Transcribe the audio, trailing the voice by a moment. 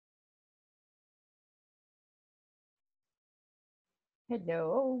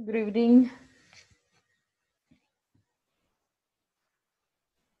Hello, good evening.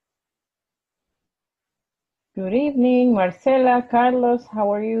 Good evening, Marcela, Carlos,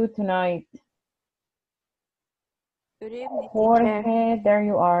 how are you tonight? Good evening, Jorge, teacher. there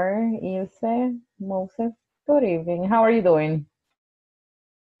you are. Ilse, Moses, good evening. How are you doing?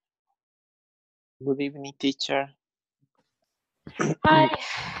 Good evening, teacher. Hi.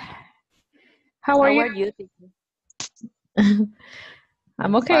 How are How you? are you, teacher?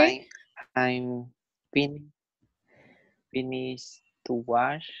 I'm okay. Fine. I'm finished to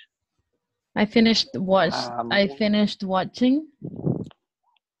wash I finished movie. watching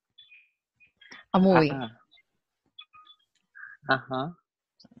a movie. Uh-huh.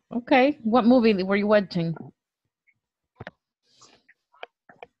 Okay. What movie were you watching?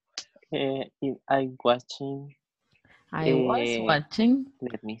 I watching. I was watching.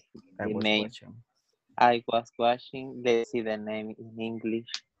 Let me see I the was name. watching. I was watching. Let's see the name in English.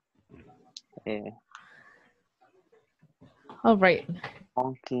 All right.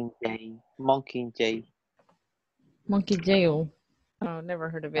 Mockingjay. Mockingjay. Monkey Jail. Oh, never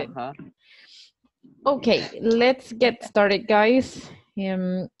heard of it. Uh-huh. Okay, let's get started, guys.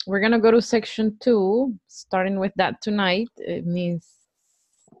 We're gonna go to section 2, starting with that tonight. It means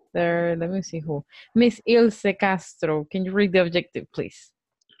there. Let me see who. Miss Ilse Castro. Can you read the objective, please?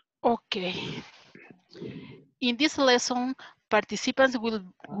 Okay. In this lesson, participants will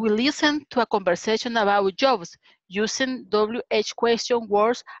listen to a conversation about jobs using WH question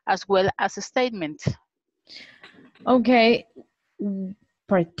words as well as statements. Okay,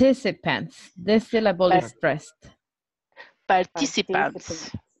 participants. The syllable is stressed.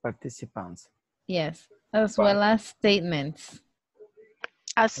 Participants. Participants. Yes, as well as statements.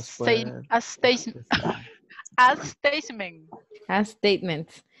 As well statement. As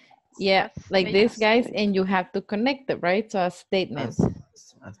statements. Yeah, like this, guys, and you have to connect it, right? So as statements.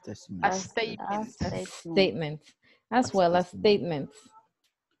 As statements. Statements. As well as statements.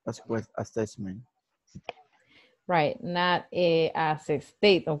 As well as statement. Right, not as a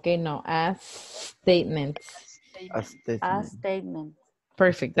state, okay? No, as statements. As statement.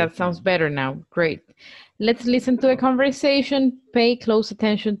 Perfect, that sounds better now. Great. Let's listen to a conversation, pay close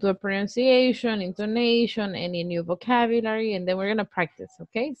attention to the pronunciation, intonation, any new vocabulary, and then we're gonna practice,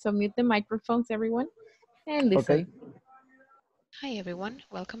 okay? So mute the microphones, everyone, and listen. Okay. Hi everyone,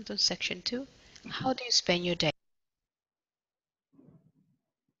 welcome to section 2. How do you spend your day?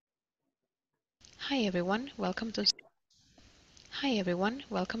 Hi everyone, welcome to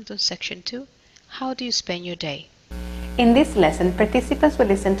section 2. How do you spend your day? In this lesson, participants will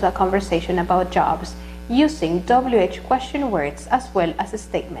listen to a conversation about jobs using WH question words as well as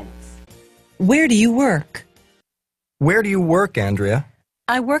statements. Where do you work? Where do you work, Andrea?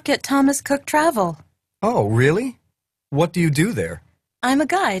 I work at Thomas Cook Travel. Oh, really? What do you do there? I'm a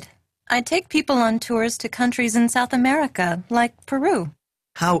guide. I take people on tours to countries in South America, like Peru.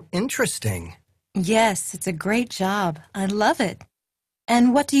 How interesting. Yes, it's a great job. I love it.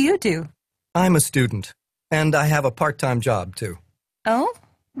 And what do you do? I'm a student, and I have a part-time job, too. Oh?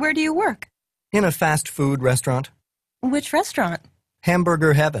 Where do you work? In a fast food restaurant. Which restaurant?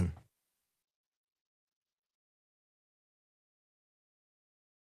 Hamburger Heaven.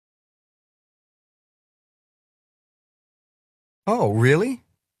 Oh, really?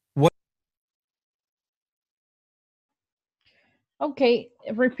 What? Okay,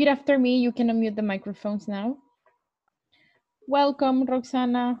 repeat after me. You can unmute the microphones now. Welcome,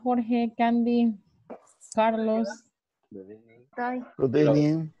 Roxana, Jorge, Candy, Carlos. Good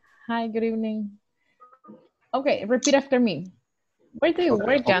evening. Hi, good evening. Okay, repeat after me. Where do you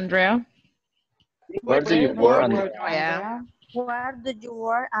work, Andrea? Where do you work, Andrea? Where do you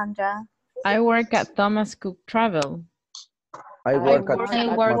work, Andrea? I work at Thomas Cook Travel. I work at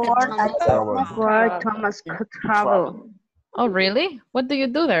Thomas Cook Travel. Oh, really? What do you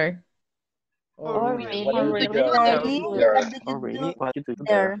do there? Oh, really? What do you do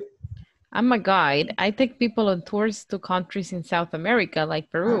there? I'm a guide. I take people on tours to countries in South America, like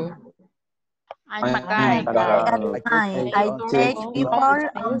Peru. I'm a guide. I take people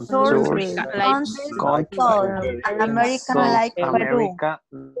on tours countries like America, like Peru.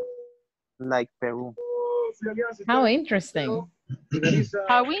 Like Peru. How interesting.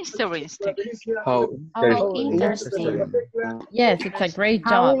 How interesting. How interesting. Yes, it's a great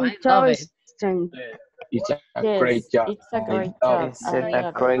job. I love it. It's a great job. It's a great job. It's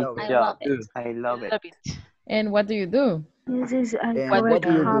a great job. I love it. And what do you do? What do you do?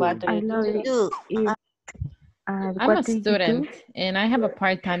 I love it. I'm a student, and I have a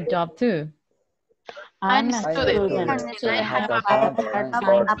part-time job, too. I'm a student. I have a part-time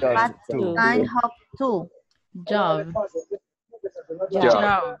job too. Job.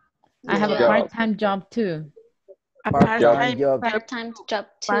 Job. I have a Job. part-time job too. A Part-time job. Part-time job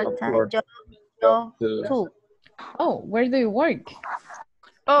too. Part-time Job too. Oh, where do you work?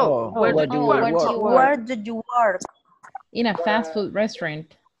 Oh, where where do you do work? you work? Where do you work? In a fast food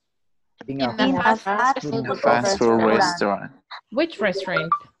restaurant. In In a a fast Fast food food Fast food restaurant. Which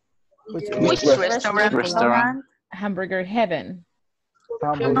restaurant? Which Which restaurant? Restaurant. Hamburger Heaven.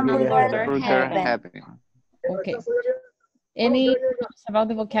 Hamburger Hamburger heaven. Burger Heaven. Heaven. Okay. Any tips about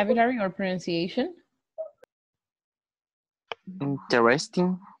the vocabulary or pronunciation?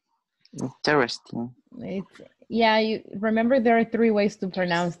 Interesting. Interesting. It's yeah, you remember there are 3 ways to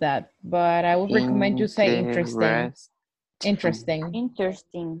pronounce that, but I would recommend you say interesting. Interesting.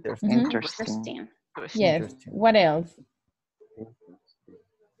 Interesting. Mhm. Interesting. Yes. Interesting. What else?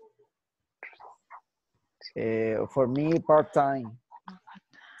 For me, part-time.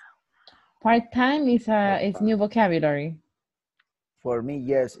 Part-time is new vocabulary. For me,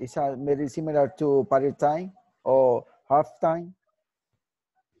 yes, it's very similar to part-time or half-time.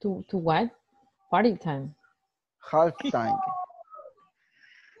 To what? Party time. Half-time.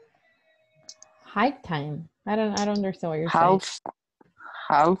 High time. I don't understand what you're saying.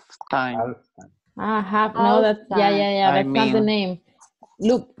 Half time. Half. No, that's yeah. That's not the name.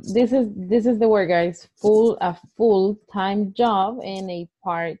 Look, this is the word, guys. A full-time job and a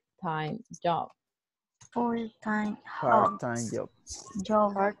part-time job. Full-time Part-time job.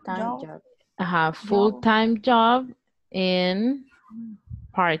 Part-time job. Full-time job and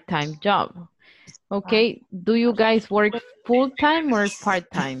part-time job. Okay, do you guys work full-time or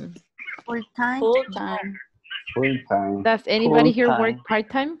part-time? Full-time. Full-time. Full-time. Does anybody here work Full-time.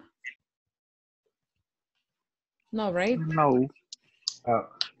 part-time? No, right? No.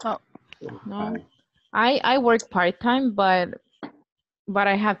 No. I work part-time, but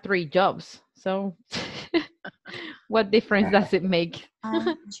I have 3 jobs. So what difference does it make?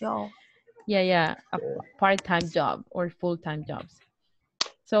 Job. Yeah, a part-time job or full-time jobs.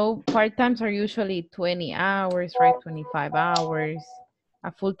 So part-times are usually 20 hours, right? 25 hours.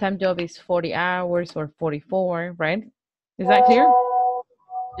 A full-time job is 40 hours or 44, right? Is that clear?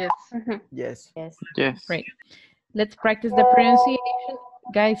 Yes. Yes. Yes. Great. Let's practice the pronunciation.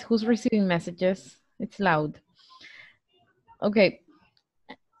 Guys, who's receiving messages? It's loud. Okay.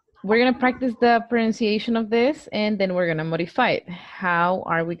 We're going to practice the pronunciation of this and then we're going to modify it. How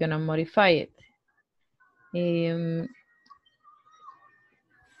are we going to modify it?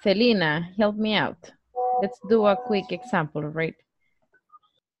 Selena, help me out. Let's do a quick example, right?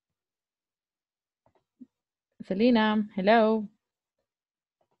 Selena, hello.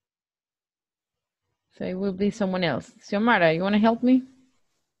 So it will be someone else. Xiomara, you want to help me?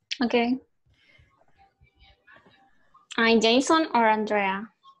 Okay. I'm Jason or Andrea?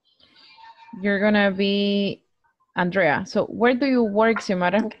 You're going to be Andrea. So where do you work,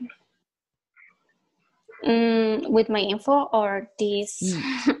 Xiomara? Okay. With my info or this?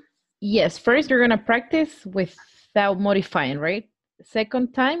 Yes, first you're going to practice without modifying, right?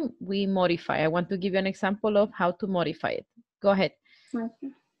 Second time, we modify. I want to give you an example of how to modify it. Go ahead.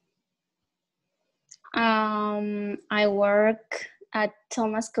 Okay. I work at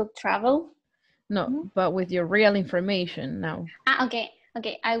Thomas Cook Travel. No, but with your real information now. Okay.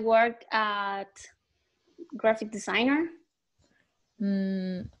 I work at graphic designer.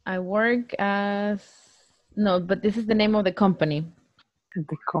 I work as, no, but this is the name of the company.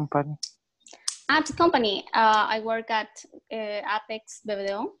 The company. At the company, I work at Apex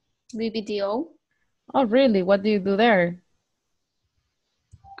BBDO. Oh, really? What do you do there?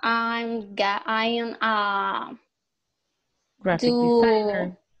 I am a graphic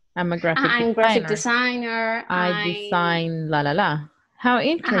designer. I'm a graphic designer. I design la la la. How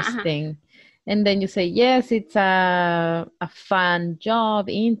interesting. And then you say, yes, it's a fun job,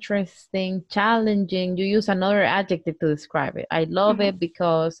 interesting, challenging. You use another adjective to describe it. I love it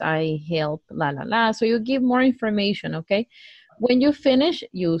because I help la la la. So you give more information, okay? When you finish,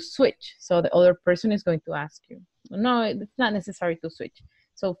 you switch. So the other person is going to ask you. No, it's not necessary to switch.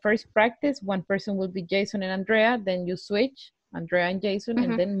 So first practice, one person will be Jason and Andrea, then you switch, Andrea and Jason,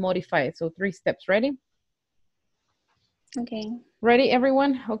 and then modify it. So 3 steps, ready? Okay. Ready,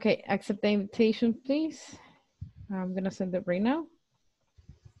 everyone? Okay, accept the invitation, please. I'm gonna send it right now.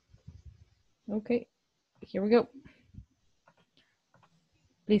 Okay, here we go.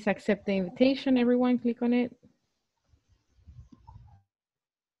 Please accept the invitation, everyone, click on it.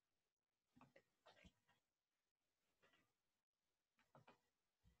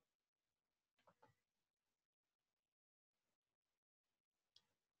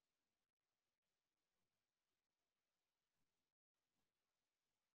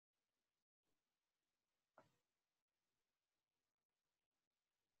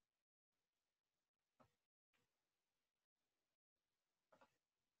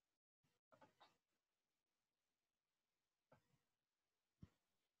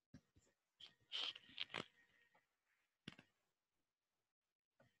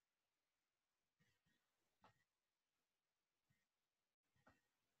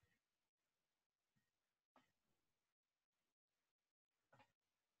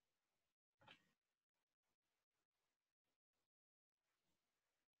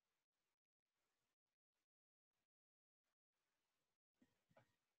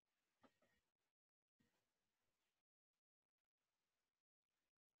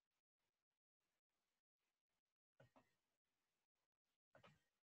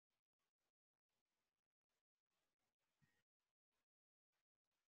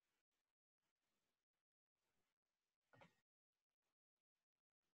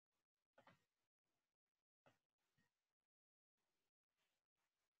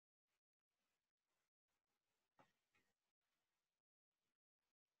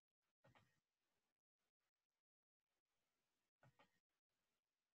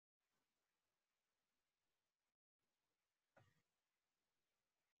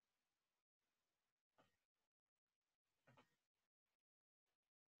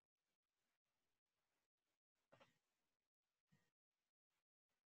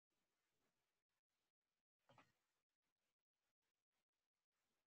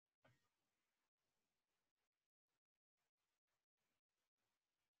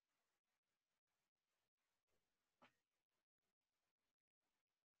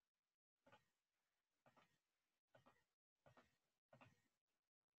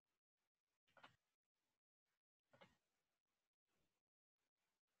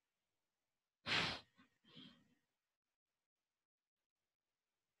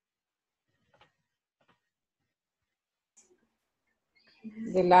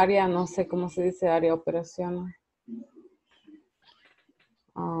 del área, no sé cómo se dice, área de operaciones.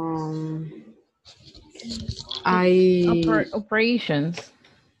 Hay operations.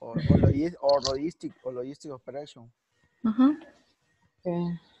 Or logistic operation. Uh-huh.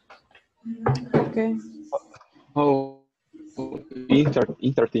 Okay. Oh,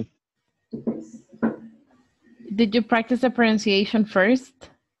 interesting. Did you practice the pronunciation first?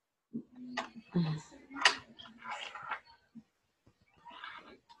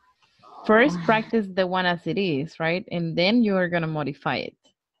 First, practice the one as it is, right? And then you are going to modify it.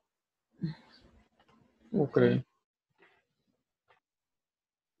 Okay.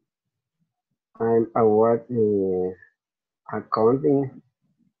 I work in accounting.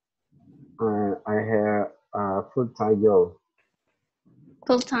 I have a full-time job.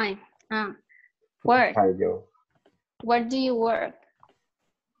 Full-time. Work. Full-time job. Where do you work?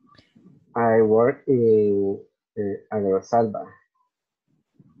 I work in Agrosalva.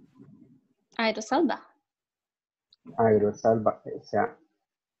 Aerosalva. Agrosalva, o sea,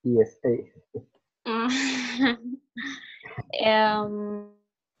 ESA.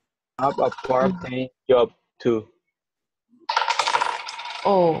 Have a part-time job too.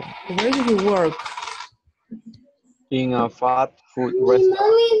 Oh, where do you work? In a fast food restaurant.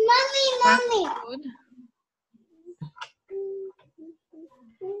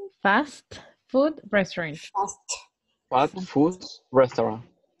 Fast food restaurant. Fast food restaurant.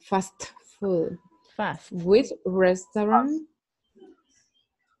 Fast food. Fast. Which restaurant?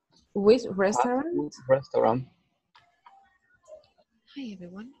 Which restaurant? Fast food restaurant. Hi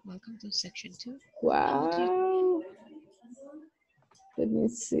everyone, welcome to section 2. Wow. Let me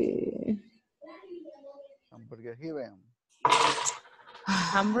see. Hamburger heaven.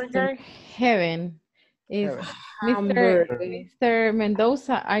 Hamburger heaven is Heaven. Mr.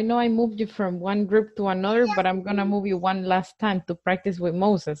 Mendoza. I know I moved you from one group to another, but I'm gonna move you one last time to practice with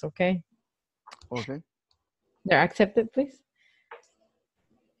Moses, okay? Okay. They're accepted, please.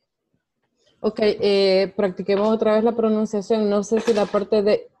 Ok, practiquemos otra vez la pronunciación. No sé si la parte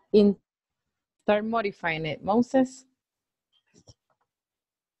de start modifying it. Moses?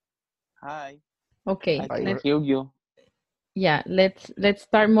 Hi. Okay. I can hear you. Yeah, let's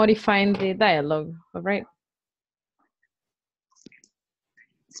start modifying the dialogue, all right?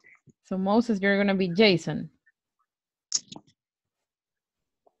 So Moses, you're gonna be Jason.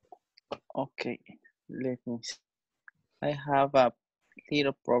 Okay, let me see. I have a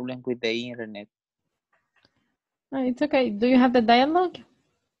little problem with the internet. It's okay. Do you have the dialogue?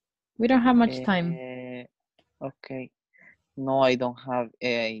 We don't have much time. Okay. No, I don't have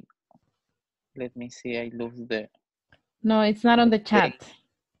a. Let me see. I lose the. No, it's not on the chat.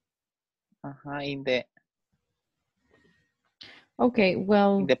 In the. Okay,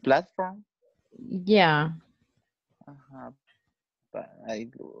 well. In the platform. Yeah. But I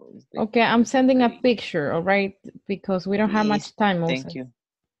lose the. Okay, I'm sending a picture. All right, because we don't have much time. Moses. Thank you.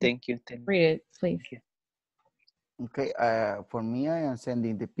 Thank you. Read it, please. Okay, for me, I am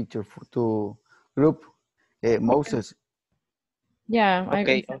sending the picture to group. Moses. Yeah.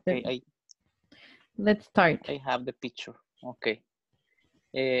 Okay. Let's start. I have the picture. Okay.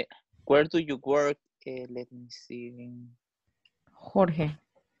 Where do you work? Let me see. Jorge.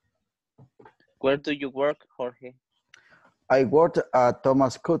 Where do you work, Jorge? I work at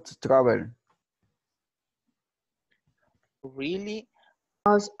Thomas Cook Travel. Really?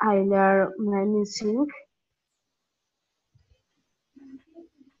 Because I learn many things.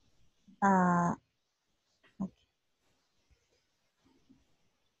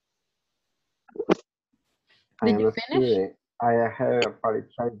 Did you finish? Student. I have a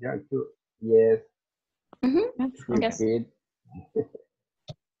part-time job too. Yes. Yes. Repeat.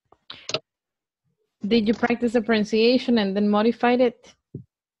 Did you practice the pronunciation and then modified it?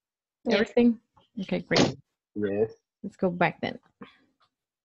 Yes. Everything? Okay, great. Yes. Let's go back then.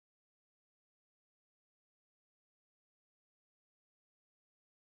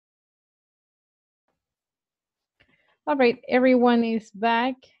 All right, everyone is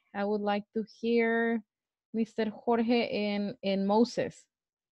back. I would like to hear Mr. Jorge and Moses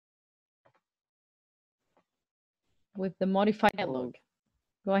with the modified dialogue.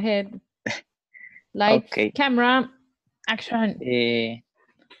 Go ahead. Lights, Okay. camera, action.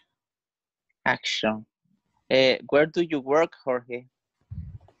 Action. Where do you work, Jorge?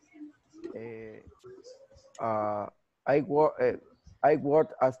 I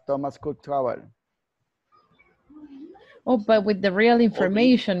work as Thomas Cook Travel. Oh, but with the real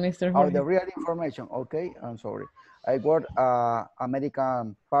information, Mr. Jorge. Oh, the real information. Okay, I'm sorry. I work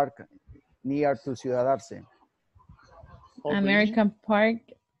American Park near to Ciudad Arce. American Park,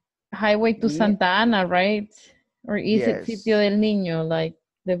 highway to Santa Ana, right? Or is it Sitio del Niño, like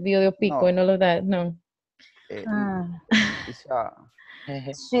the Video Pico and all of that? No. It's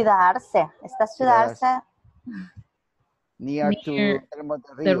Ciudad Arce. Está Ciudad Arce. Near to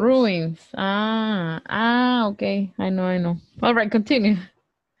the ruins. Okay. I know. All right, continue.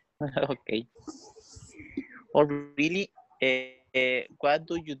 Okay. Oh, really? What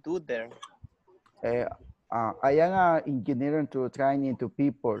do you do there? I am an engineer to training to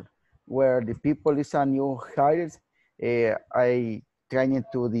people where the people is a new hires. I training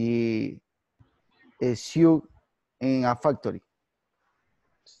to the shoe in a factory.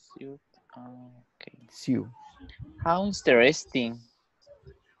 Suit. Okay. Shoe. How interesting.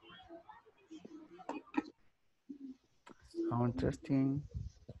 How interesting.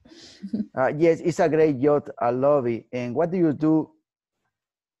 Yes, it's a great job. I love it. And what do you do,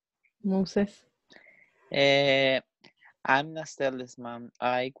 Moses? I'm a salesman.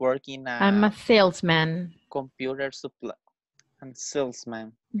 I work in a... I'm a salesman. Computer supply. I'm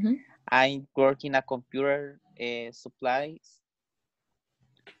salesman. Mm-hmm. I work in a computer supplies.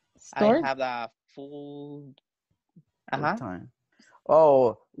 Store? I have a full time.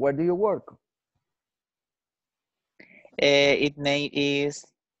 Oh, where do you work? Its name is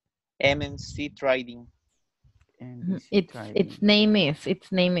MNC Trading. Its name is.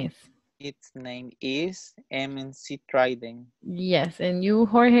 Its name is MNC Trading. Yes, and you,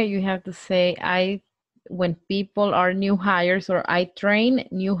 Jorge, you have to say when people are new hires, or I train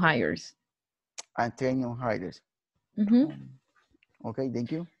new hires. I train new hires. Mm-hmm. Okay,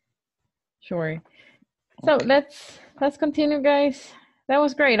 thank you. Sure. So let's continue, guys. That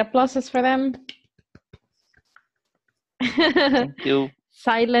was great. Applauses for them. Thank you.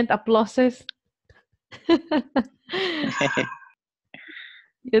 Silent applauses.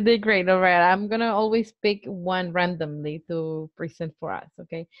 You did great. All right. I'm going to always pick one randomly to present for us.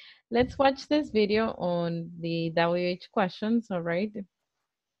 Okay. Let's watch this video on the WH questions. All right.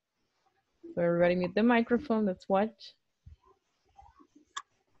 So everybody mute the microphone. Let's watch.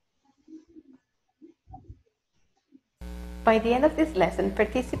 By the end of this lesson,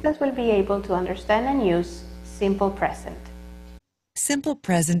 participants will be able to understand and use simple present. Simple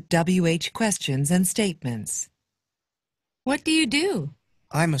present WH questions and statements. What do you do?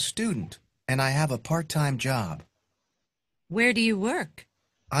 I'm a student, and I have a part-time job. Where do you work?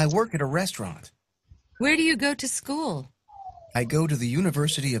 I work at a restaurant. Where do you go to school? I go to the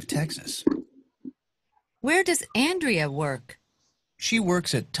University of Texas. Where does Andrea work? She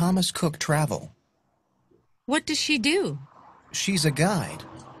works at Thomas Cook Travel. What does she do? She's a guide.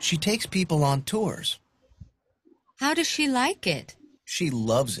 She takes people on tours. How does she like it? She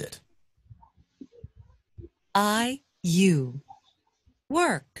loves it. You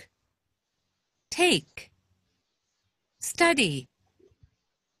work, take, study,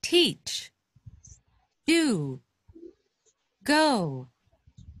 teach, do, go,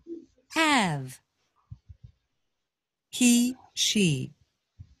 have. He, she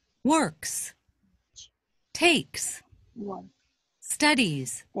works, takes,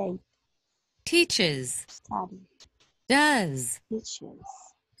 studies, teaches, does,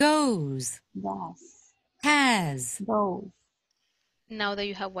 goes, has. Now that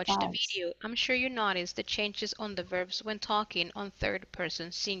you have watched the video, I'm sure you noticed the changes on the verbs when talking on third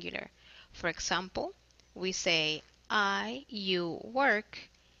person singular. For example, we say I, you work,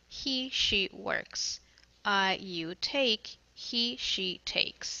 he, she works. I, you take, he, she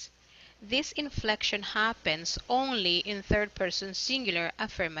takes. This inflection happens only in third person singular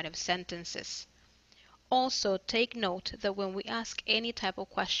affirmative sentences. Also, take note that when we ask any type of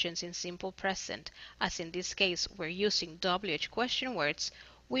questions in simple present, as in this case we're using WH question words,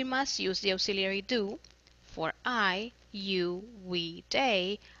 we must use the auxiliary do for I, you, we,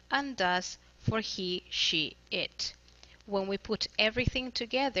 they, and does for he, she, it. When we put everything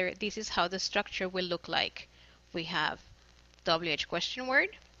together, this is how the structure will look like. We have WH question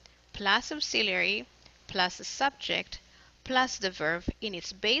word plus auxiliary plus the subject plus the verb in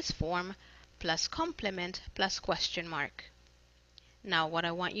its base form plus complement plus question mark. Now what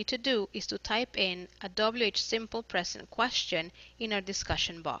I want you to do is to type in a WH simple present question in our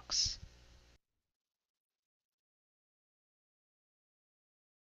discussion box.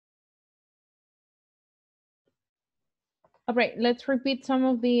 All right, let's repeat some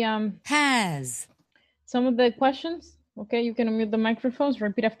of the some of the questions. Okay, you can unmute the microphones.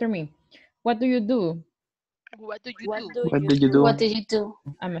 Repeat after me. What do you do? What do you do? What do you do? What do you do?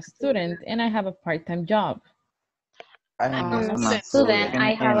 I'm a student and I have a part-time job. I'm a I'm a student.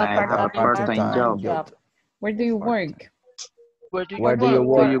 I have and a I have a part-time job. Where do you work? Where do you Where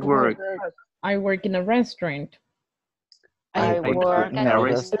do you work? I work in a restaurant. I work in at a a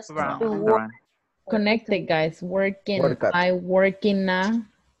restaurant. restaurant. connected, guys. Working. Work at. I work in a.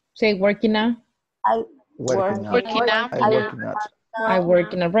 Say working a. I Working at. Working out. I working at. I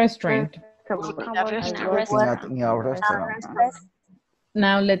work in a restaurant. Working at I restaurant. Working at in a restaurant.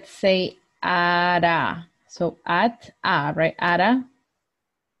 Now let's say ara. So at a, right? Ara.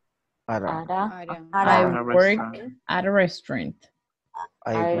 Ara. I At a work restaurant. at a restaurant.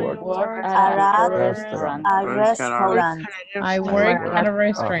 I work at at a restaurant. a Work at a restaurant. I I work at a work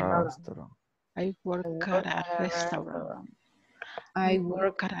restaurant. at a restaurant. I work at a restaurant. I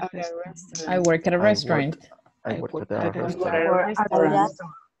work at a I restaurant. work at a restaurant. I work at a At restaurant. a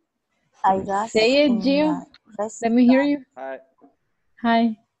restaurant. I guess Say it, in Gio. a Let me hear you. Hi.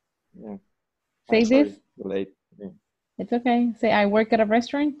 Hi. Yeah. Say Sorry, this. late. Yeah. It's okay. Say I work at a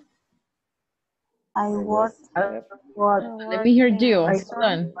restaurant. I work What? Let me hear Gio. I- Hold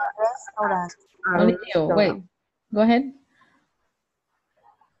on. restaurant. Only Gio. Wait. Go ahead.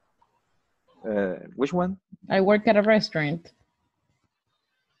 Which one? I work at a restaurant.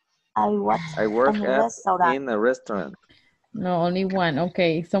 I work I work in a at restaurant. in a restaurant. No, only one.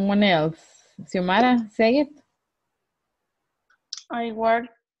 Okay. Someone else. Xiomara, say it. I work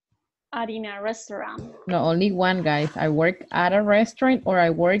in a restaurant. No, only one, guys. I work at a restaurant or I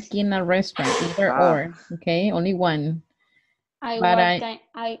work in a restaurant. Either or. Okay. Only one. But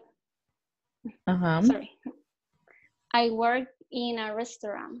Sorry. I work in a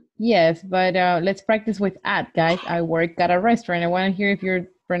restaurant. Yes, but let's practice with at, guys. I work at a restaurant. I want to hear if you're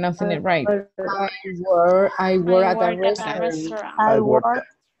pronouncing it right. I work at a restaurant. I work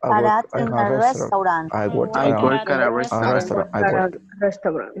at in a restaurant. I work I work at a at a restaurant. restaurant. I work.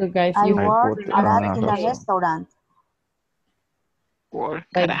 Restaurant. Look, guys, I you work at at in a restaurant. restaurant. Work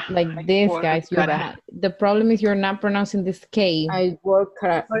at like this, work guys. at a- The problem is you're not pronouncing this K. I work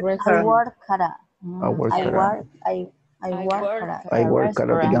at a I restaurant. work at a. I work I at a. work. I work at a. I work at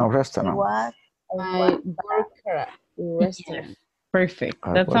a I restaurant. work. I work at a restaurant. Perfect.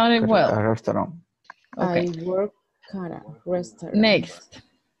 I That work sounded at well. a restaurant. Okay. I work at a restaurant. Next.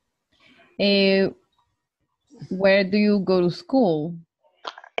 Where do you go to school?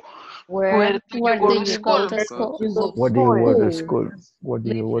 Where do you go to school? Where do you go to school? Where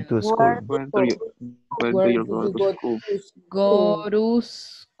do you go to school? Where do you go to school? Go to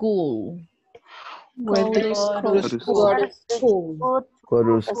school. Where do you go to school? Go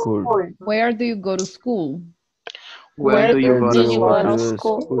to school. Where do you go to school? Where do you go to school? Go to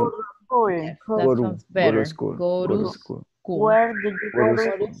school. Yes, that sounds better. Go to school. Where did you Go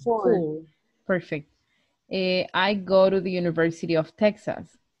go to to school. Perfect. I go to the University of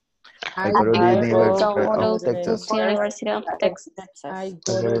Texas. I go to the University go of to Texas. the University of Texas. I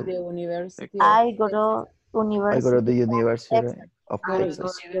go to the University of I go to I go to the University. University of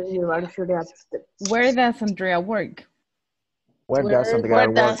Texas. University of Texas. Where does Andrea work? Where does Andrea Where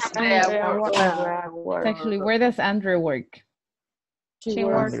work? does Andrea work? Actually, where does Andrea work? She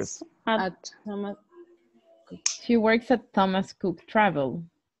works at Thomas. She works at Thomas Cook Travel.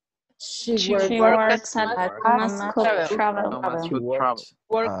 She works at Thomas Cook Travel. Thomas She Cook works Travel.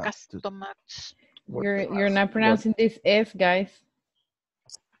 Work as to- Thomas. You're not pronouncing this S, guys.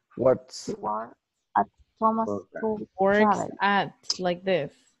 What's Work at Thomas Cook Works Travel. at like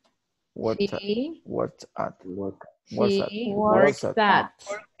this. what She what's at work? She What's works at? at.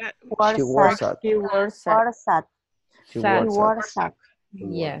 She works at. She works at. She She works works at.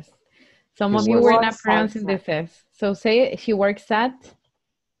 Yes. Some She of you works were at. not pronouncing this S. So say it. She works at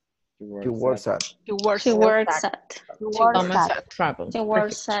She works at. She works She works at. She works Thomas at. Cook Travel. She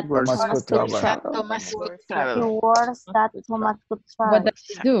works at Thomas Thomas Cook Cook Travel. Travel. Thomas Cook She Travel. works at Thomas Cook What Travel. does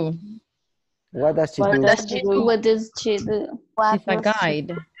she do? What does she What do? does she do? What does she do? She's a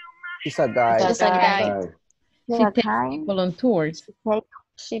guide. She's a guide. She's a guide. She takes people on tours.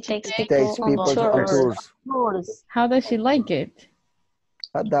 She takes Takes people people on on tours. tours. How does she like it?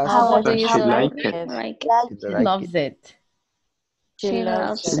 How does How do Does you she like like it? it? Like she She like loves it. she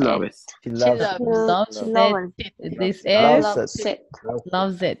loves She it. loves it. She loves it. Loves Loves it. This Loves is it.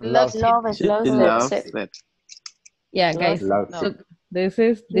 loves it. Loves it. Loves She it. loves it. Yeah, guys. Look, this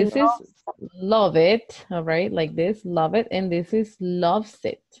is love it. All right, like this, love it, and this is loves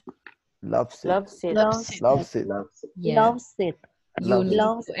it. Loves it. Loves it. Loves it. Yeah. Loves it. You need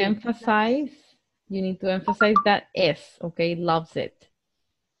Loves to it. emphasize. You need to emphasize that S. Okay, loves it.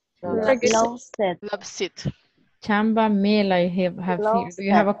 Loves it. Loves it. Chamba Mel, I have here. Loves Do you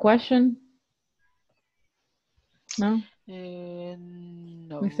have it. a question? No,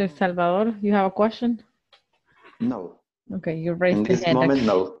 No. Mr. Salvador, you have a question? No. Okay, you In raised the this hand. moment,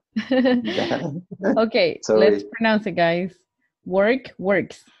 no. Okay, Sorry. let's pronounce it, guys. Work,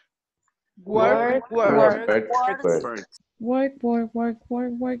 works. Work. Work.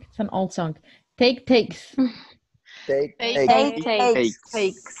 Work. It's an old song. takes.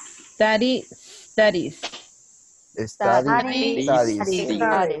 Study, studies. Studies.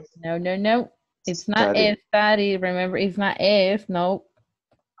 No. It's not Study. study. Remember, it's not S. No.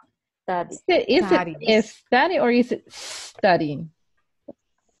 Is it study or is it study?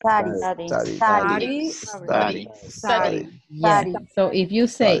 Study. Yes. So if you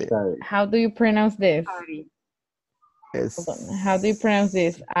say, Study. how do you pronounce this? Hold on. How do you pronounce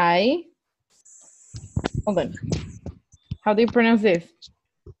this? Hold on. How do you pronounce this?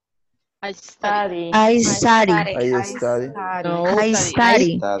 I study. No. I study. I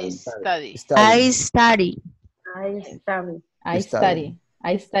study. I study.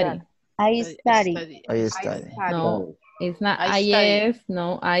 I study. No, it's not I study. IS.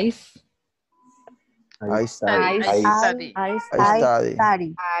 No, ICE. I study. I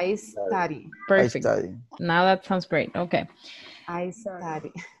study. Perfect. Now that sounds great. Okay. I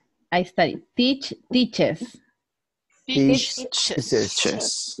study. Teaches.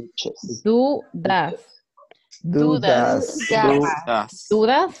 Teaches. Do, does. Dudas?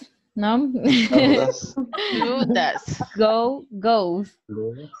 No. Dudas. Go, goes.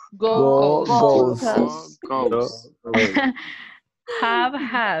 Goes. Have,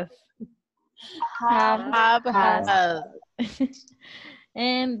 has. Have.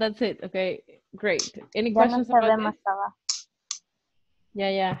 And that's it. Okay, great. Any Ya no questions se ve about más this? abajo.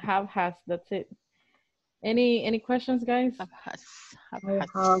 Yeah, have, has. That's it. Any questions, guys? I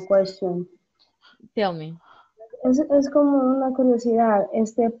have a question. Tell me. Es como una curiosidad,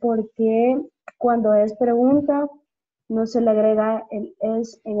 ¿por qué cuando es pregunta no se le agrega el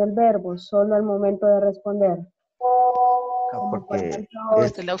es en el verbo, solo al momento de responder? Como por Porque ejemplo,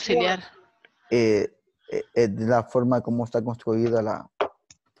 Es el auxiliar. es de la forma como está construida la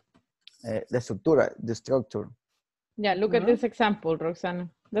estructura, the structure. Yeah, look at this example, Roxana.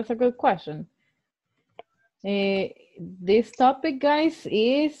 That's a good question. This topic, guys,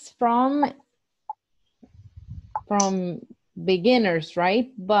 is from beginners,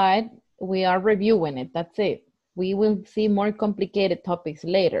 right? But we are reviewing it. That's it. We will see more complicated topics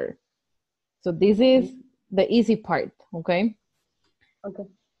later. So this is the easy part, okay? Okay.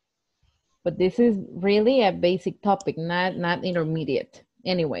 But this is really a basic topic, not intermediate.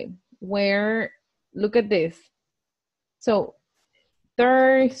 Anyway, look at this. So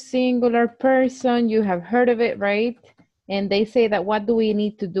third singular person, you have heard of it, right? And they say that what do we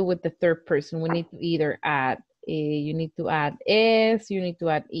need to do with the third person? We need to either add, you need to add S, you need to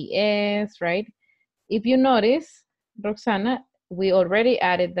add ES, right? If you notice, Roxana, we already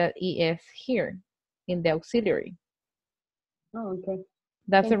added that ES here in the auxiliary. Oh, okay.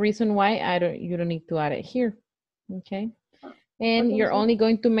 That's the reason why you don't need to add it here, okay? And you're only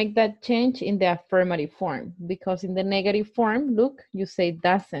going to make that change in the affirmative form, because in the negative form, look, you say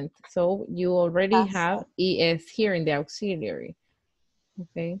doesn't. So you already have ES here in the auxiliary,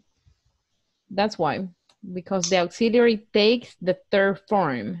 okay? That's why, because the auxiliary takes the third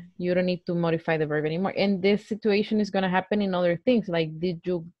form. You don't need to modify the verb anymore. And this situation is gonna happen in other things, like did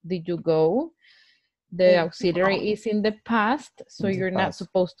you go? The auxiliary is in the past, so you're not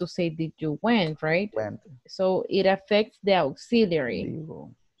supposed to say did you went, right? So it affects the auxiliary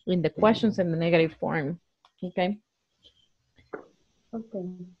in the questions and the negative form, okay? Okay.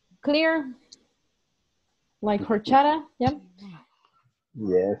 Clear? Like horchata, yep?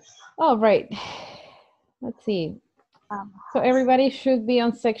 Yes. All right, let's see. So everybody should be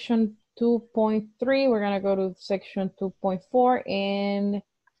on section 2.3. We're gonna go to section 2.4 and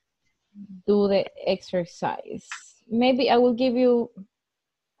do the exercise. Maybe I will give you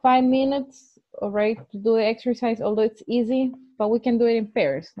 5 minutes, all right, to do the exercise, although it's easy, but we can do it in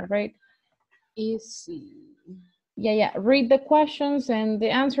pairs, all right? Easy. Yeah. Read the questions and the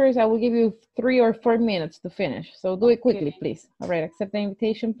answers. I will give you 3 or 4 minutes to finish. So do it quickly, please. All right, accept the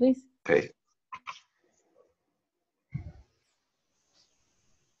invitation, please. Okay.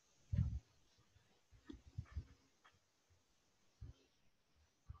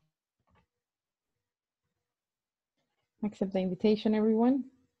 Accept the invitation, everyone.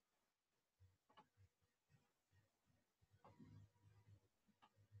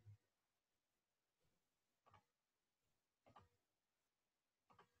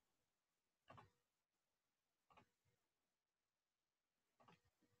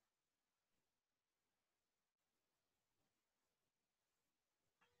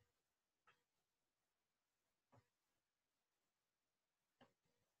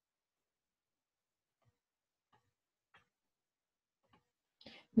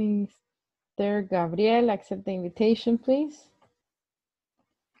 Mr. Gabriel, accept the invitation, please.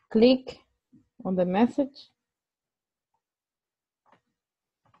 Click on the message.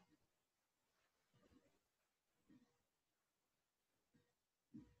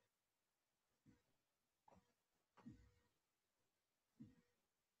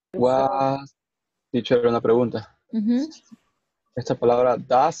 Teacher, una pregunta. Esta palabra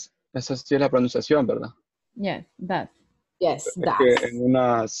das, esa sí es la pronunciación, ¿verdad? Yes, das. Yes, Es das. que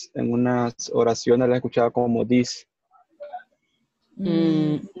en unas oraciones la he escuchado como this.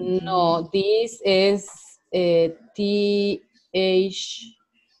 No, this es T-H-E-S-E.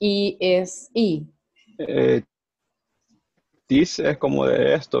 This es como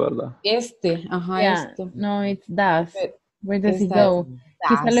de esto, ¿verdad? Yeah, Esto. no, it's das. Where does he Esta es go?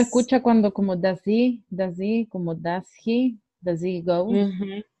 Quizá lo das. escucha cuando como does he, como does he go?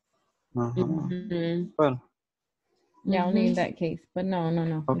 Bueno. Yeah, only in that case, but no,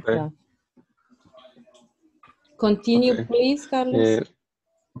 it's Okay. das. Continue, please, Carlos.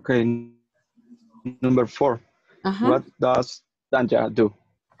 Okay, number 4. What does Tanya do?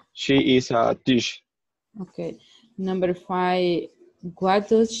 She is a teacher. Okay. Number 5. What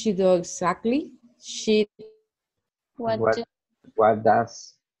does she do exactly? What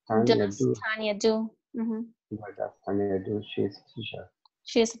does Tanya do? Tanya do? Mm-hmm. What does Tanya do? She is a teacher.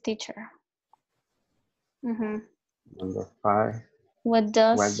 She is a teacher. Mm-hmm. Number 5. What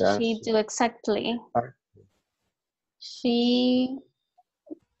does she do exactly? She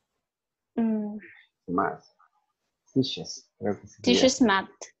math. Teaches. teaches math.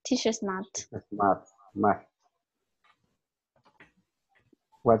 Teaches math. Math.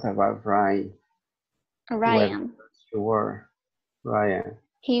 What about Ryan? Ryan. Ryan.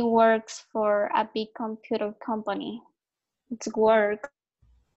 He works for a big computer company. It's work.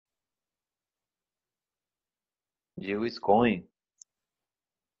 Jill is going.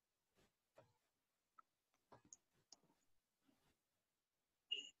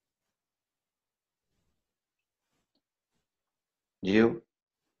 Jill.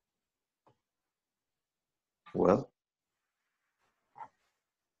 Well.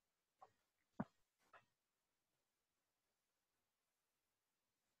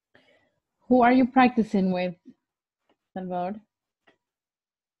 Who are you practicing with, Salvador?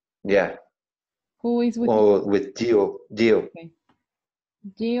 Yeah. Who is with you? With Gio. Okay.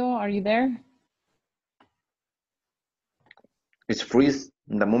 Gio, are you there? It's freeze.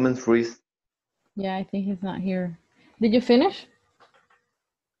 In the moment freeze. Yeah, I think he's not here. Did you finish?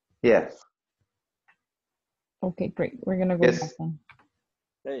 Yeah. Okay, great. We're gonna go back then.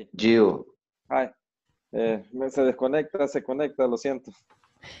 Hey. Gio. Hi. Se desconecta, se conecta, lo siento.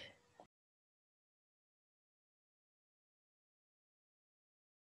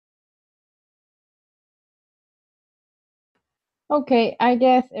 Okay, I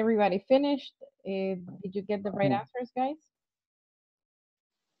guess everybody finished. Did you get the right answers, guys?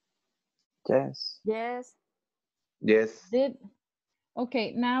 Yes. Yes. Yes. Did?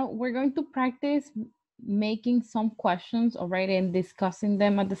 Okay, now we're going to practice making some questions, all right, and discussing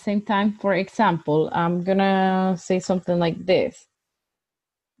them at the same time. For example, I'm gonna say something like this.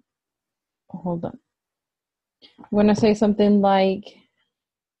 Hold on. I'm gonna say something like,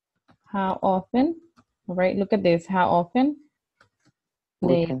 how often? All right, look at this. How often?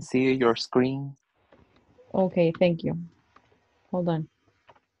 We can see your screen. Okay, thank you. Hold on.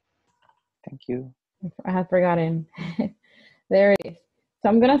 Thank you. I had forgotten. There it is. So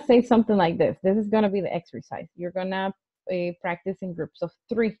I'm gonna say something like this. This is gonna be the exercise. You're gonna practice in groups of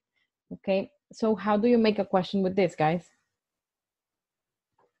 3. Okay. So how do you make a question with this, guys?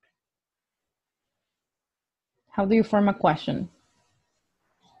 How do you form a question?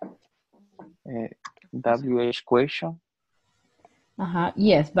 WH question.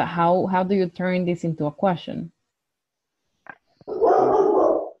 Yes, but how do you turn this into a question?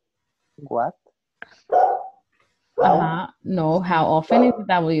 What? No, how often is the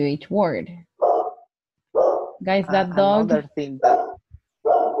WH word? Guys, that dog. Another thing that.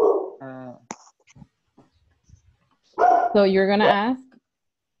 So you're gonna ask?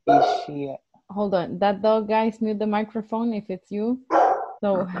 Is she? Hold on. That dog, guys, mute the microphone if it's you.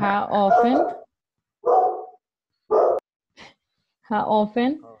 So how often? How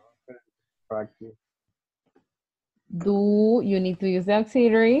often? Practice. Do you need to use the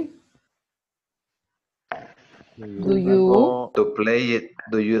auxiliary? Do you to play it?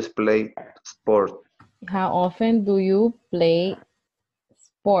 Do you play sport? How often do you play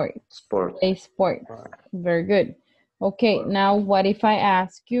sports? Sport. Play sports. Very good. Okay, now what if I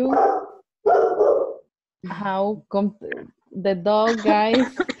ask you how come the dog,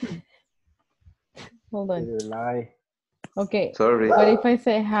 guys? Hold on. Okay. Sorry. What if I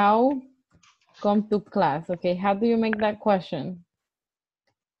say how come to class? Okay, how do you make that question?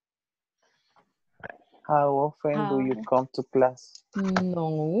 How often do you come to class?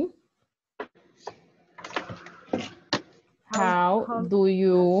 No. How do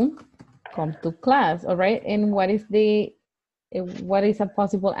you come to class? All right. And what is the What is a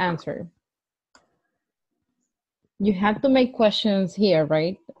possible answer? You have to make questions here,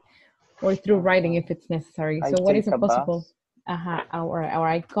 right? Or through writing if it's necessary. So what is a possible? Or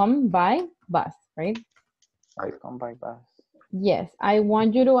I come by bus, right? I come by bus. Yes, I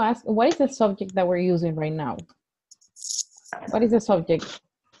want you to ask, what is the subject that we're using right now? What is the subject?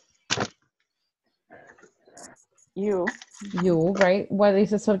 You. You, right? What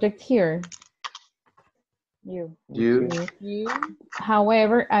is the subject here? You.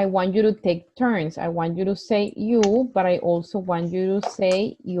 However, I want you to take turns. I want you to say you, but I also want you to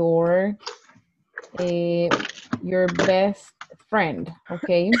say your best friend,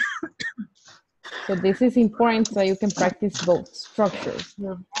 okay? So this is important so you can practice both structures.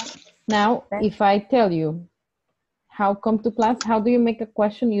 Now, if I tell you, how come to class, how do you make a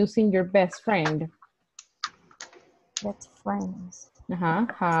question using your best friend? Best friends.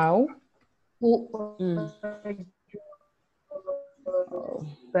 How?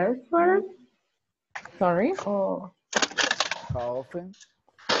 Best friend? Sorry? Oh. How often?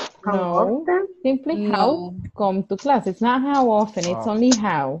 How No, often? simply how come to class. It's not how often, it's only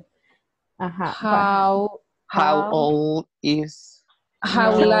how. How old is?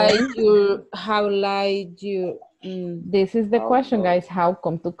 How No. like you This is the question, guys. How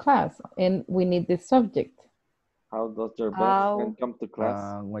come to class? And we need this subject. How does your best friend come to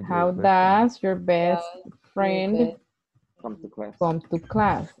class? How does your best friend Come to class. come to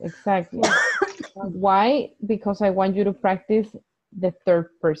class? Exactly. Why? Because I want you to practice the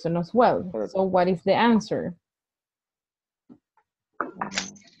third person as well. So what is the answer?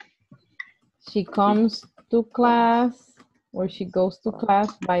 She comes to class, or she goes to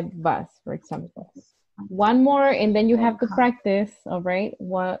class by bus, for example. One more, and then you have to practice, all right?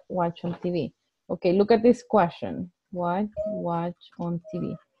 What watch on TV? Okay, look at this question. What watch on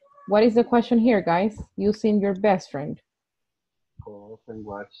TV? What is the question here, guys? Using your best friend. How often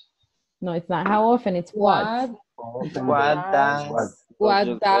watch? No, it's not how often, it's what. What does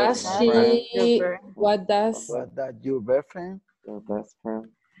your best friend? Your best friend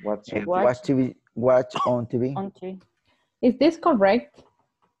watch on Watch TV. Watch on TV. Is this correct?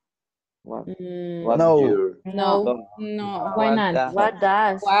 What? No. No. Why not? What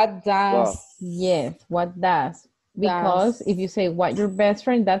does? Yes, what does? Because if you say what your best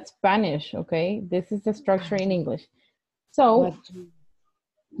friend, that's Spanish, okay? This is the structure in English. So,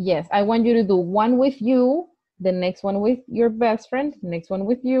 yes, I want you to do one with you, the next one with your best friend, next one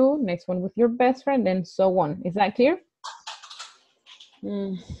with you, next one with your best friend, and so on. Is that clear?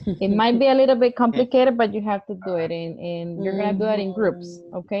 It might be a little bit complicated, but you have to do it, and you're gonna do that in groups,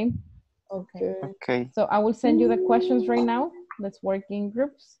 okay? Okay. So I will send you the questions right now. Let's work in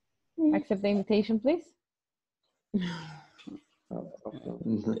groups. Accept the invitation, please.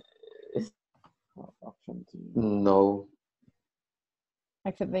 No.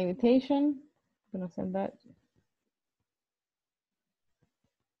 Accept the invitation. I'm gonna send that.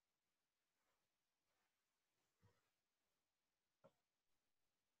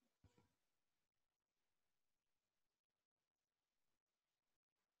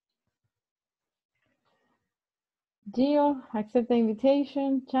 Gio, accept the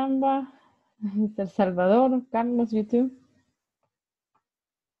invitation. Chamba, Mr. Salvador, Carlos, you too.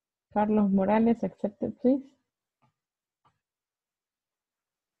 Carlos Morales, accept it, please.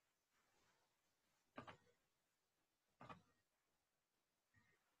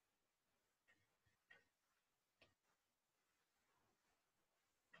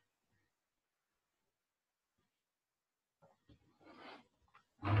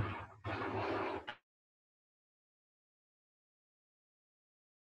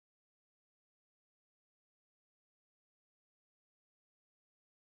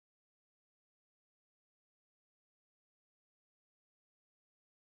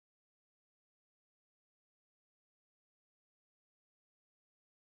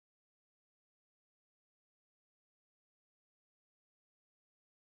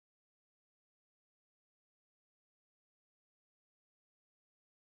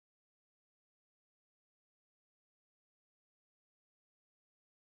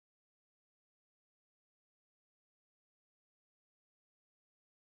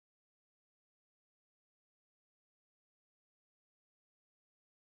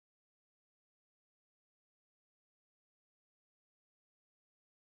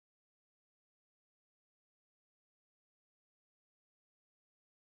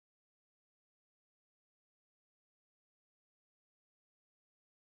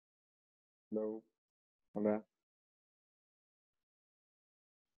 No. Hola.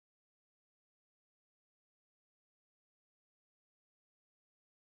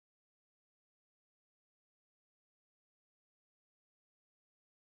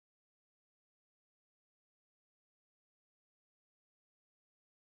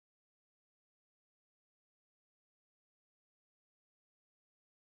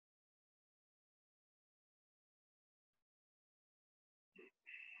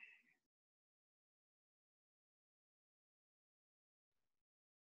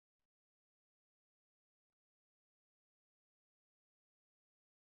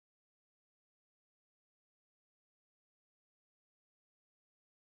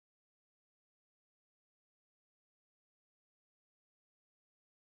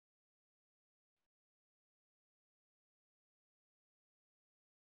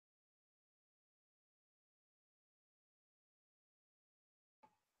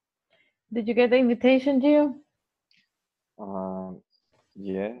 Did you get the invitation, Gio?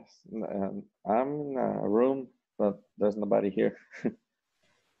 Yes, I'm in a room, but there's nobody here.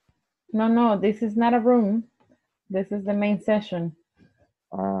 No, this is not a room. This is the main session.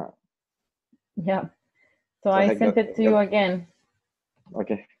 Yeah. So I sent it to you again.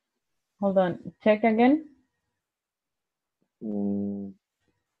 Okay. Hold on. Check again.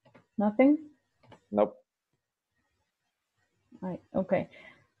 Nothing? Nope. Right. Okay.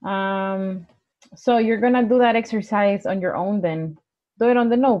 So you're gonna do that exercise on your own then. Do it on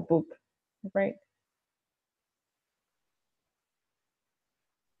the notebook, right?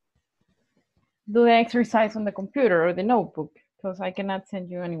 Do the exercise on the computer or the notebook, because I cannot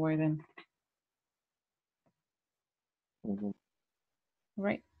send you anywhere then.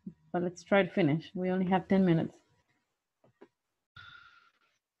 Right. But let's try to finish. We only have 10 minutes.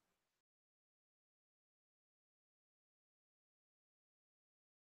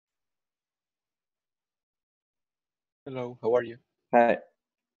 Hello, how are you? Hi.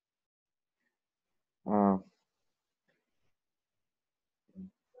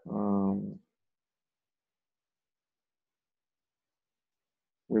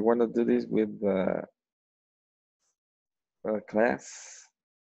 We want to do this with the class.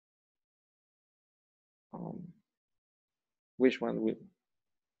 Which one will?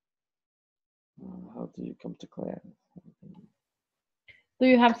 How do you come to class? Do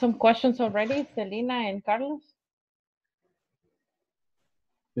you have some questions already, Selena and Carlos?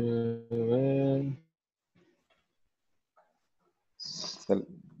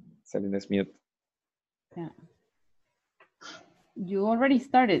 Selena's mute. Yeah. You already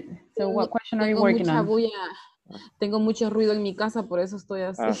started. So what question are you working on? Tengo mucho ruido en mi casa, por eso estoy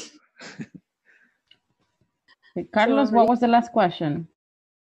así. Carlos, Sorry. what was the last question?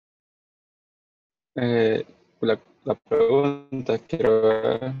 La pregunta quiero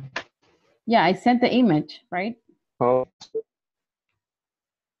ver. Yeah, I sent the image, right? How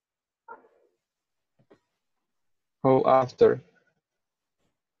after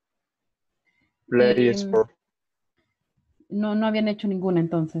play sport? No habían hecho ninguna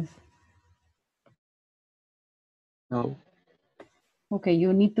entonces. No. Okay,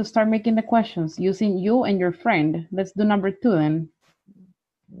 you need to start making the questions using you and your friend. Let's do number 2 then.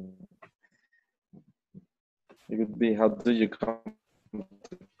 It would be, how do you come to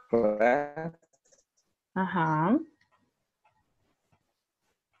class?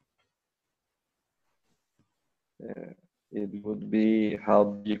 It would be, how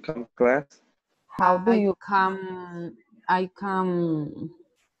do you come to class? How do you come? I come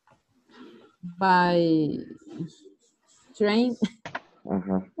by train.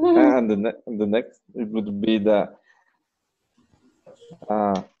 And the next, it would be the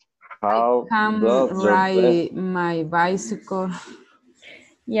how does your ride my bicycle?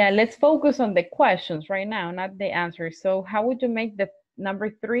 Yeah, let's focus on the questions right now, not the answers. So how would you make the number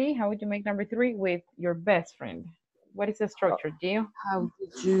 3? How would you make number 3 with your best friend? What is the structure, Gio? How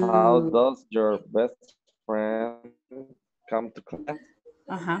does your best friend come to class?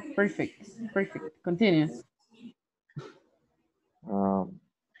 Perfect. Continue.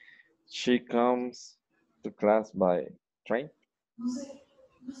 She comes to class by train.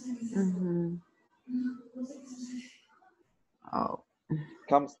 Oh.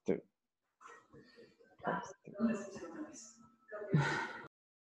 Comes to.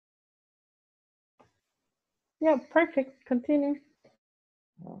 Yeah, perfect. Continue.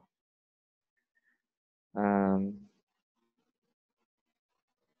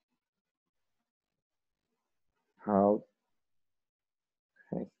 How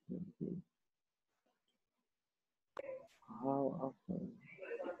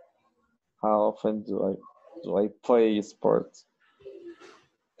often do I play sports?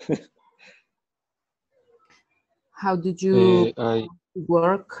 How did you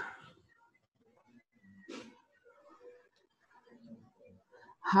work?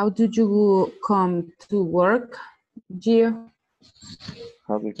 How did you come to work, Gio?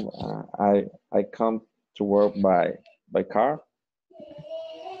 How do you come? I come to work by car.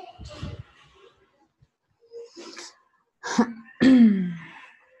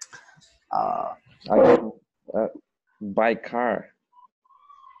 I come by car.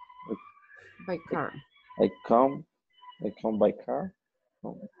 By car. I come by car.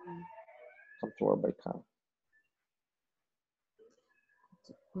 Come to work by car.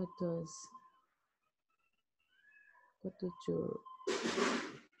 What did your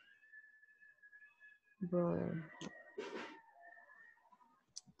brother?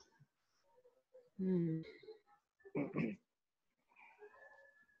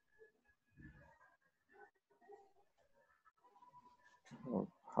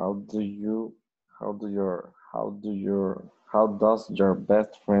 how does your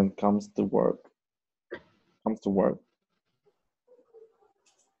best friend comes to work?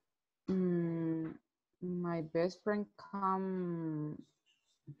 My best friend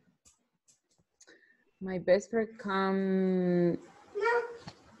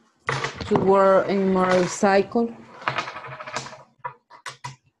to work in motorcycle.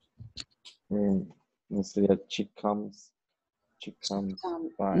 She comes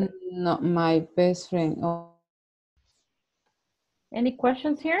by. No, my best friend. Oh. Any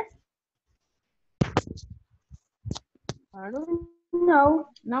questions here? I don't know.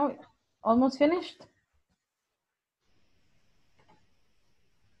 No, almost finished?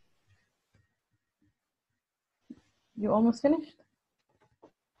 You almost finished?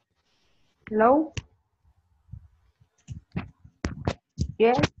 Hello?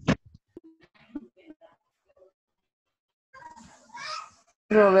 Yes.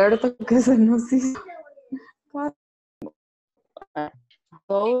 Roberto, que se nos hizo.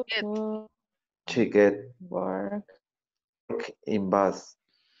 Go to She get work. in bus.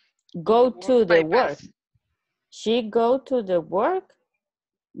 Go to the work. She go to the work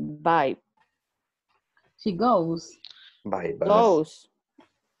by. She goes. By bus. Goes.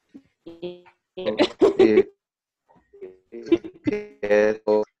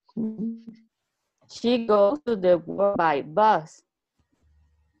 She goes to the work by bus.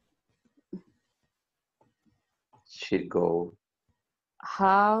 She go.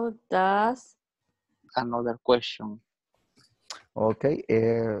 How does... Another question. Okay,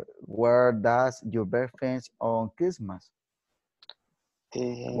 where does your best friend on Christmas?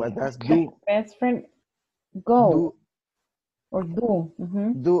 What does do? Best friend go do or do?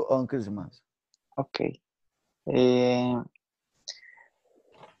 do on Christmas? Okay.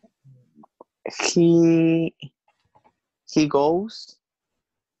 He goes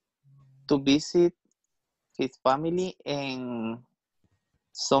to visit his family, and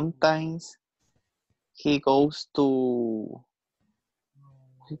sometimes he goes to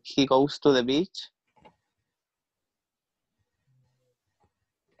the beach.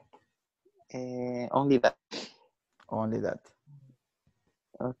 Only that. Only that.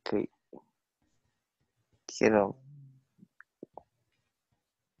 Okay. Quiero.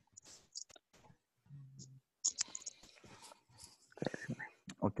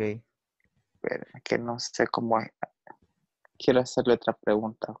 Okay. Espérame, que no sé cómo es. Quiero hacerle otra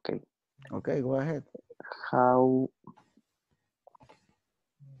pregunta. Okay. Okay, go ahead. How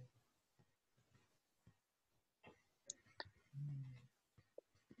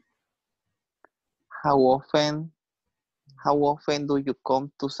often do you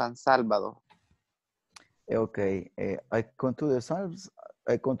come to San Salvador? Okay, I come to the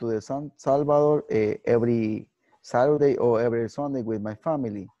San Salvador every Saturday or every Sunday with my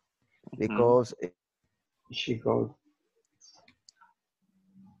family because she goes.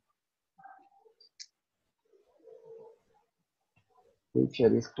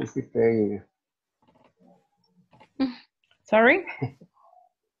 Teacher is complicated. Sorry?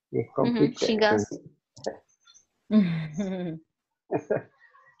 It's complicated. She goes.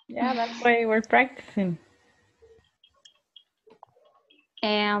 Yeah, that's why we're practicing.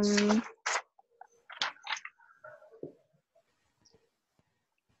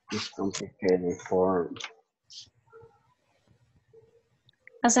 It's complicated for...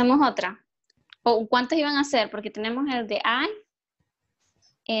 Hacemos otra. ¿O cuántas iban a hacer? Porque tenemos el de I,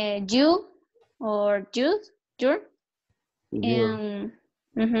 you, or you, your.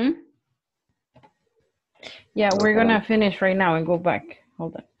 Yeah, we're gonna finish right now and go back.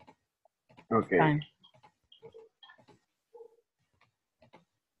 Hold on. Okay. Fine.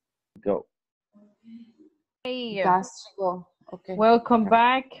 Go. Hey, That's go. Okay. welcome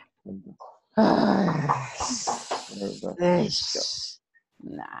back.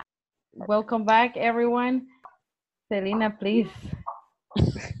 Nah. Welcome back, everyone. Selena, please.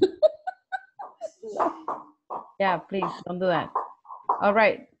 Yeah, please don't do that. All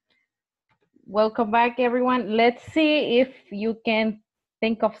right. Welcome back, everyone. Let's see if you can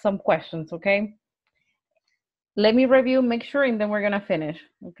think of some questions, okay? Let me review, make sure, and then we're going to finish,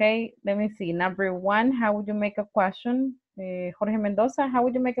 okay? Let me see. Number one, how would you make a question? Jorge Mendoza, how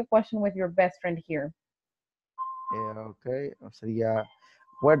would you make a question with your best friend here? Okay, sería,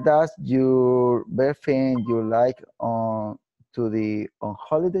 where does your best friend you like on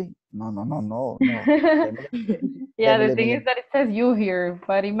holiday? No. Yeah, the thing is that it says you here,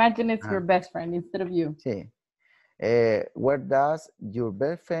 but imagine it's your best friend instead of you. Sí. Where does your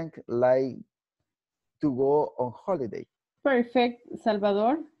best friend like to go on holiday? Perfect.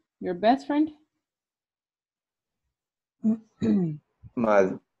 Salvador, your best friend?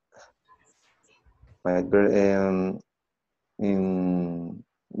 My My bird, in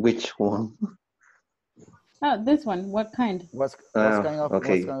which one? Oh, this one. What kind? What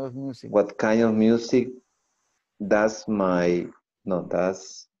Okay. kind of music? What kind of music does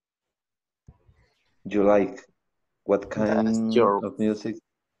does you like? What kind of music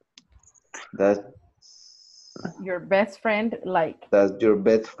does Your best friend like. your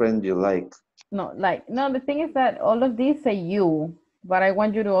best friend you like? No, like, no, the thing is that all of these say you, but I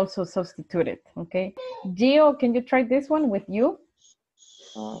want you to also substitute it, okay? Gio, can you try this one with you?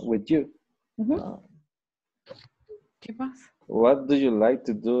 With you. ¿Qué pasa? What do you like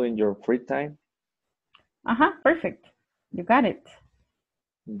to do in your free time? Perfect. You got it.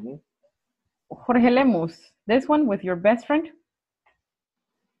 Jorge Lemus, this one with your best friend?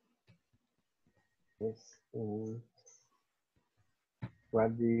 Yes.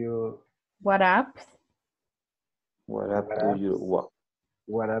 What do you? What apps? What app do you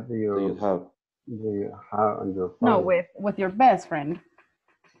What app do you have? Do you have on your phone? No, with your best friend.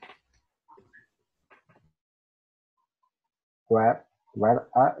 What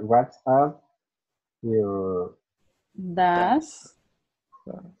app your Does.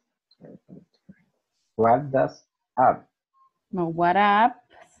 what does app? No, what apps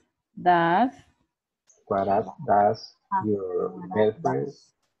does? What app does your girlfriend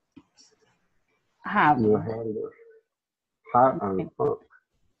have? Your handler have on phone?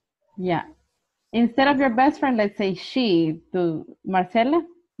 Yeah. Instead of your best friend, let's say she. To Marcela,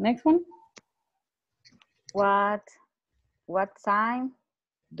 next one. What time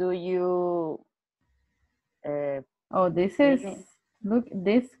do you oh, this is, look,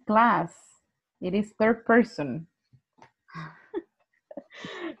 this class. It is third person.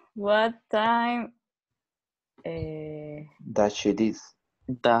 what time That she is.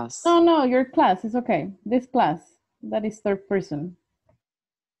 Does. No, your class is okay. This class, that is third person.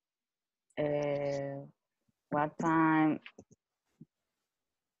 what time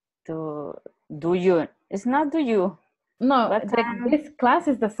do you? It's not do you. No, this class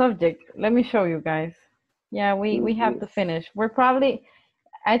is the subject. Let me show you guys. Yeah, we have to finish. We're probably,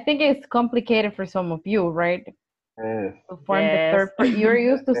 I think it's complicated for some of you, right? To form the third person. You're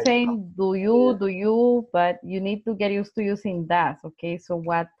used to saying do you, but you need to get used to using does, okay? So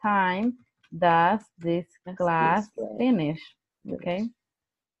what time does this class finish? Okay.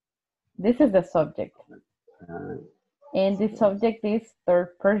 This is the subject. And the subject is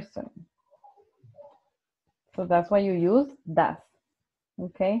third person. So that's why you use does.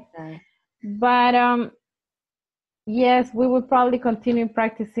 Okay. But yes, we will probably continue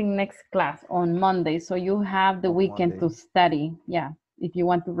practicing next class on Monday. So you have the weekend to study. Yeah, if you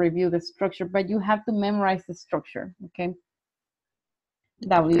want to review the structure, but you have to memorize the structure. Okay.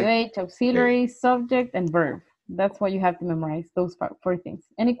 WH, auxiliary, subject, and verb. That's what you have to memorize, those four things.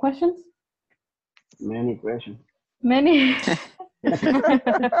 Any questions? Many questions. Many.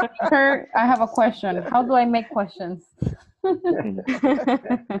 Kurt, I have a question. How do I make questions?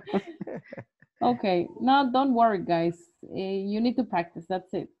 Okay, no, don't worry, guys. You need to practice,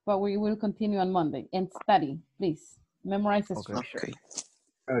 that's it. But we will continue on Monday. And study, please. Memorize the structure.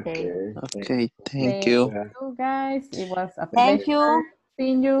 Okay, thank you. Guys. It was a Thank pleasure you.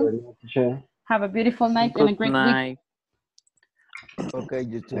 seeing you. Have a beautiful night and a Good great night. week. Okay,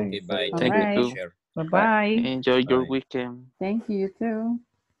 you too. Thank you. All Thank right. you. Bye-bye. Enjoy your weekend. Thank you, you too.